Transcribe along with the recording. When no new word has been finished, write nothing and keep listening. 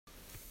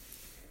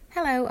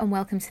Hello and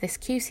welcome to this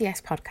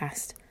QCS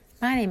podcast.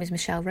 My name is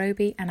Michelle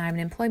Roby and I'm an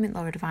employment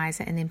law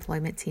advisor in the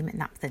employment team at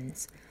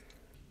Napthans.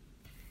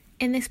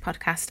 In this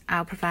podcast,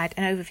 I'll provide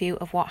an overview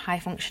of what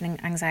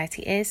high-functioning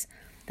anxiety is,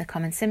 the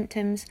common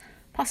symptoms,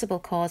 possible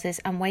causes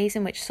and ways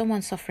in which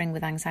someone suffering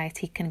with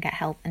anxiety can get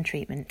help and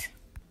treatment.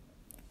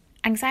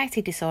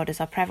 Anxiety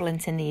disorders are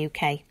prevalent in the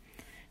UK.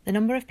 The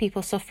number of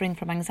people suffering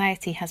from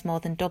anxiety has more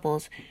than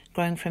doubled,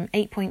 growing from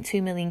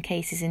 8.2 million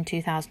cases in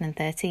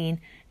 2013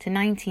 to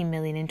 19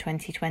 million in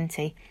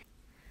 2020.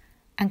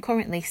 And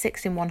currently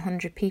 6 in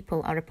 100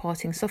 people are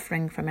reporting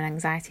suffering from an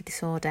anxiety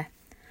disorder.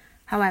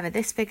 However,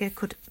 this figure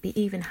could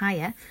be even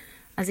higher,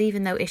 as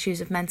even though issues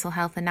of mental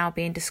health are now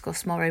being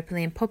discussed more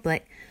openly in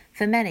public,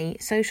 for many,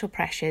 social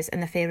pressures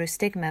and the fear of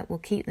stigma will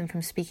keep them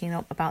from speaking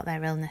up about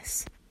their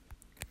illness.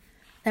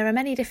 There are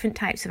many different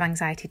types of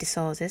anxiety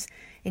disorders,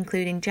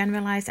 including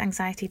generalised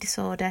anxiety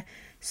disorder,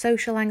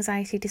 social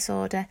anxiety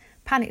disorder,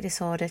 panic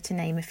disorder, to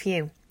name a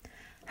few.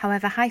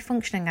 However,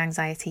 high-functioning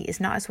anxiety is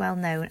not as well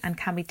known and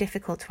can be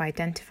difficult to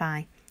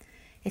identify.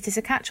 It is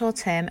a catch-all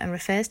term and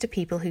refers to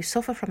people who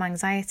suffer from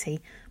anxiety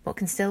but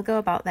can still go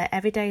about their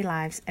everyday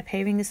lives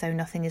appearing as though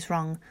nothing is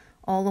wrong,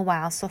 all the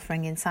while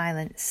suffering in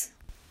silence.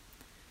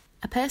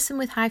 A person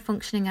with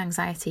high-functioning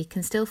anxiety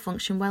can still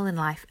function well in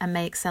life and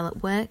may excel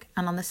at work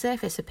and on the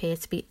surface appear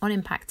to be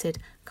unimpacted,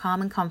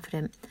 calm and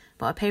confident,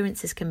 but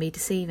appearances can be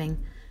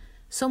deceiving.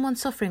 Someone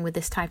suffering with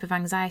this type of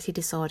anxiety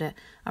disorder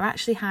are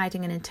actually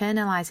hiding and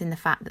internalising the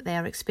fact that they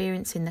are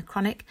experiencing the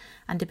chronic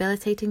and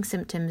debilitating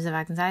symptoms of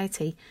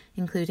anxiety,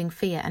 including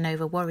fear and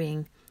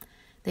over-worrying.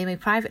 They may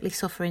privately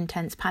suffer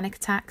intense panic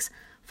attacks,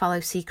 follow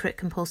secret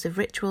compulsive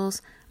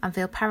rituals, and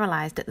feel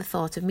paralysed at the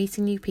thought of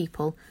meeting new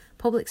people,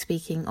 public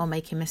speaking or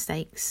making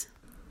mistakes.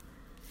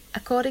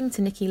 According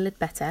to Nikki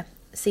Lidbetter,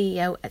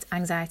 CEO at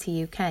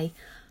Anxiety UK,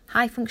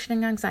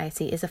 high-functioning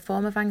anxiety is a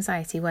form of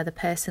anxiety where the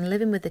person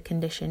living with the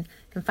condition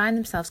can find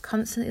themselves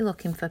constantly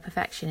looking for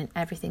perfection in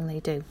everything they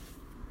do.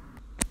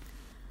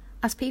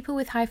 As people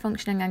with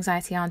high-functioning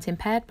anxiety aren't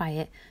impaired by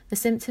it, the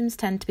symptoms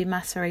tend to be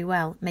masked very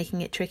well,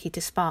 making it tricky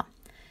to spot.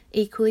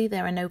 Equally,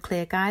 there are no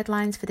clear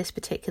guidelines for this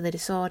particular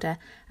disorder,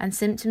 and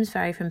symptoms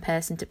vary from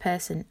person to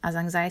person, as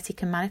anxiety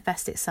can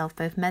manifest itself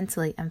both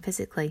mentally and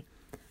physically.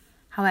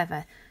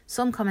 However,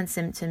 some common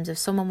symptoms of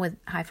someone with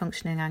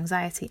high-functioning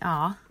anxiety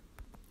are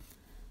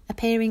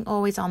appearing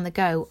always on the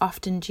go,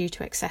 often due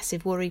to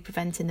excessive worry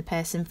preventing the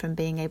person from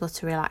being able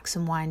to relax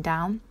and wind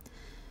down,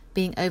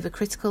 being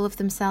overcritical of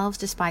themselves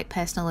despite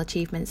personal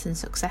achievements and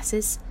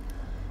successes,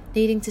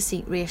 needing to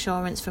seek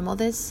reassurance from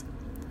others,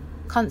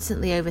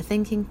 constantly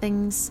overthinking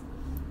things,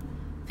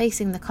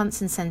 facing the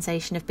constant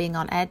sensation of being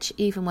on edge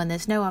even when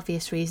there's no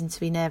obvious reason to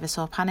be nervous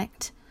or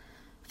panicked,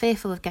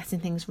 fearful of getting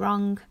things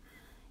wrong,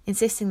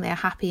 insisting they are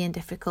happy in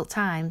difficult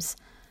times,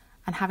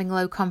 and having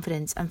low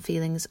confidence and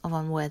feelings of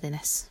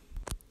unworthiness.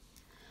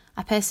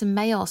 A person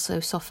may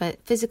also suffer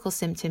physical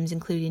symptoms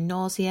including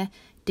nausea,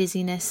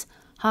 dizziness,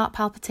 heart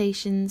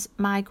palpitations,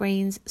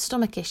 migraines,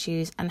 stomach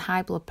issues, and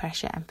high blood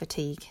pressure and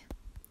fatigue.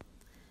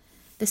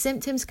 The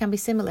symptoms can be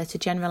similar to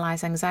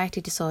generalised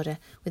anxiety disorder,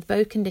 with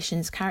both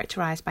conditions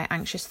characterised by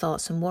anxious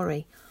thoughts and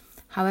worry.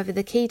 However,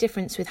 the key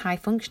difference with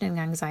high-functioning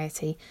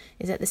anxiety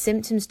is that the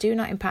symptoms do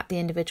not impact the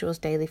individual's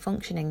daily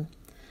functioning.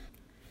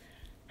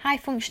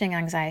 High-functioning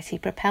anxiety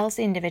propels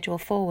the individual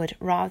forward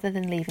rather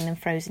than leaving them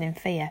frozen in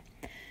fear.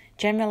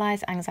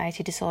 Generalised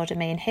anxiety disorder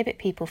may inhibit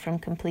people from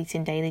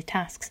completing daily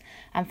tasks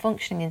and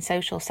functioning in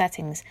social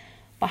settings,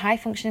 but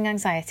high-functioning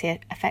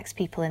anxiety affects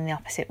people in the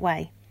opposite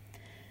way.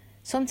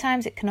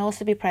 Sometimes it can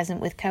also be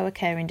present with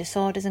co-occurring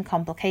disorders and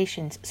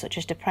complications such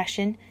as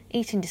depression,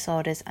 eating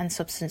disorders and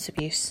substance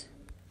abuse.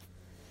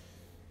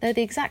 Though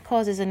the exact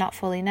causes are not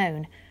fully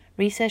known,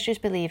 researchers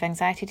believe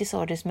anxiety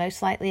disorders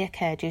most likely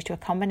occur due to a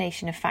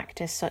combination of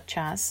factors such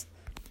as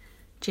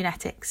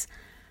genetics.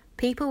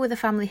 People with a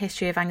family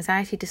history of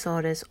anxiety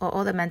disorders or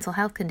other mental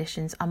health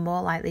conditions are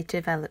more likely to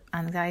develop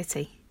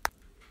anxiety.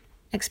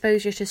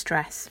 Exposure to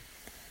stress.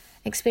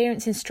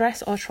 Experiencing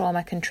stress or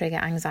trauma can trigger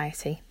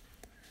anxiety.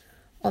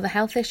 Other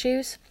health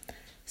issues.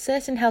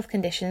 Certain health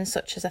conditions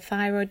such as a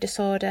thyroid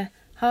disorder,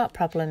 heart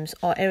problems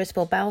or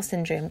irritable bowel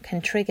syndrome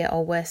can trigger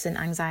or worsen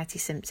anxiety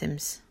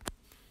symptoms.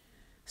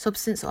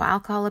 Substance or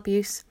alcohol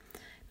abuse.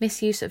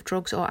 Misuse of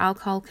drugs or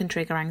alcohol can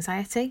trigger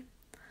anxiety.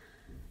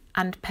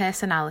 And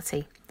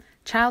personality.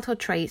 Childhood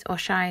traits or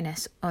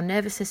shyness or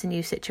nervousness in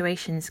new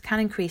situations can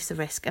increase the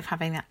risk of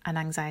having an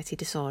anxiety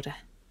disorder.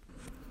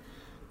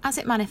 As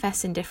it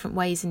manifests in different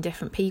ways in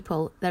different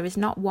people, there is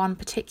not one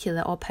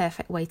particular or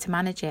perfect way to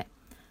manage it.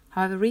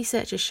 However,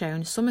 research has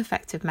shown some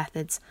effective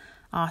methods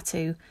are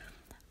to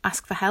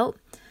ask for help.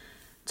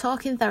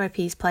 Talking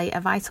therapies play a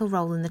vital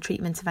role in the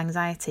treatment of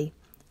anxiety.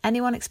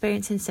 Anyone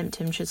experiencing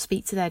symptoms should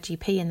speak to their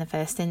GP in the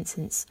first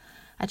instance.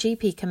 A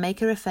GP can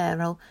make a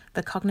referral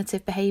for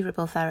cognitive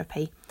behavioural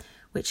therapy,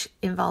 which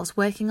involves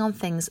working on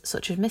things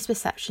such as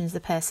misperceptions the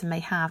person may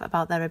have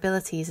about their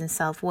abilities and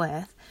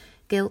self-worth,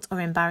 guilt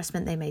or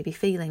embarrassment they may be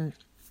feeling.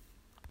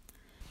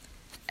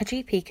 A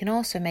GP can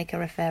also make a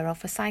referral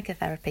for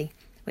psychotherapy,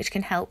 which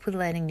can help with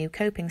learning new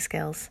coping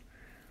skills.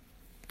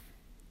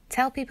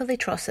 Tell people they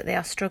trust that they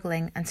are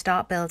struggling and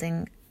start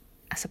building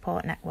a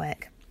support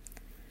network.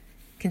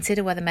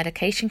 Consider whether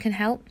medication can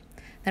help.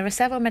 There are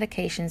several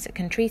medications that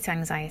can treat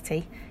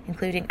anxiety,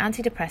 including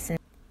antidepressants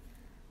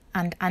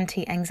and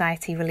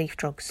anti-anxiety relief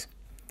drugs.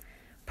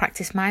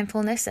 Practice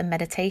mindfulness and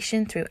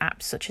meditation through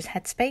apps such as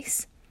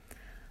Headspace.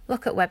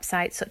 Look at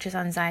websites such as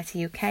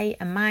Anxiety UK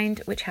and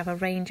Mind, which have a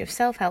range of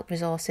self-help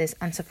resources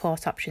and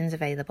support options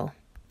available.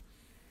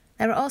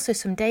 There are also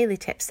some daily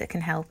tips that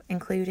can help,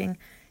 including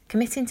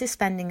committing to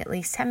spending at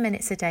least 10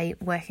 minutes a day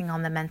working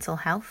on their mental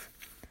health,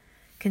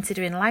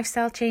 considering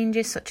lifestyle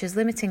changes such as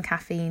limiting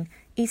caffeine,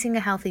 eating a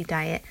healthy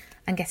diet,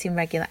 and getting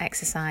regular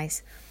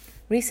exercise.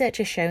 Research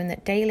has shown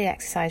that daily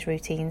exercise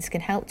routines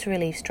can help to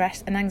relieve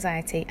stress and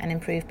anxiety and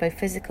improve both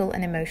physical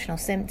and emotional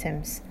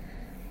symptoms.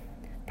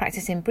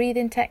 Practicing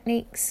breathing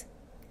techniques,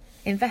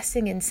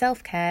 investing in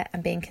self-care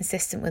and being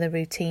consistent with a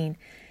routine,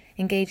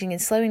 engaging in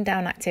slowing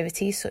down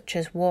activities such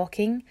as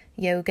walking,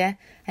 yoga,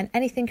 and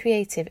anything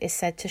creative is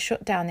said to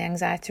shut down the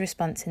anxiety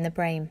response in the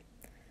brain.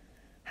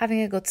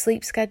 Having a good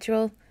sleep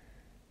schedule,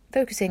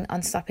 focusing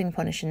on stopping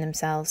punishing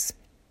themselves.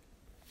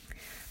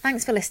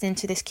 Thanks for listening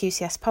to this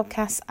QCS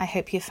podcast. I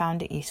hope you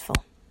found it useful.